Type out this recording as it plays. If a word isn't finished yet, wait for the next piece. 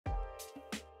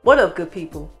What up, good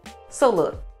people? So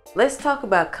look, let's talk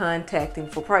about contacting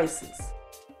for prices.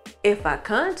 If I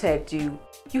contact you,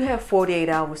 you have 48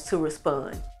 hours to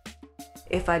respond.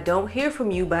 If I don't hear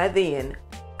from you by then,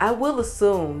 I will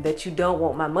assume that you don't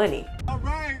want my money. All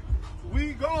right,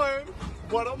 we going.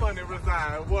 What a money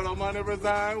reside, what a money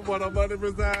reside, what a money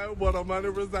reside, what a money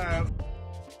reside.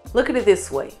 Look at it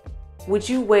this way. Would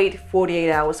you wait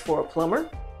 48 hours for a plumber?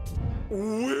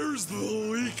 Where's the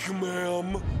leak,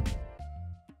 ma'am?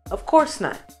 Of course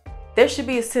not. There should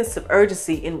be a sense of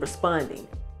urgency in responding.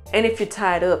 And if you're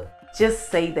tied up,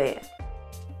 just say that.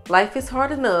 Life is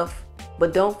hard enough,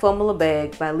 but don't fumble a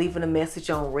bag by leaving a message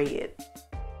on red.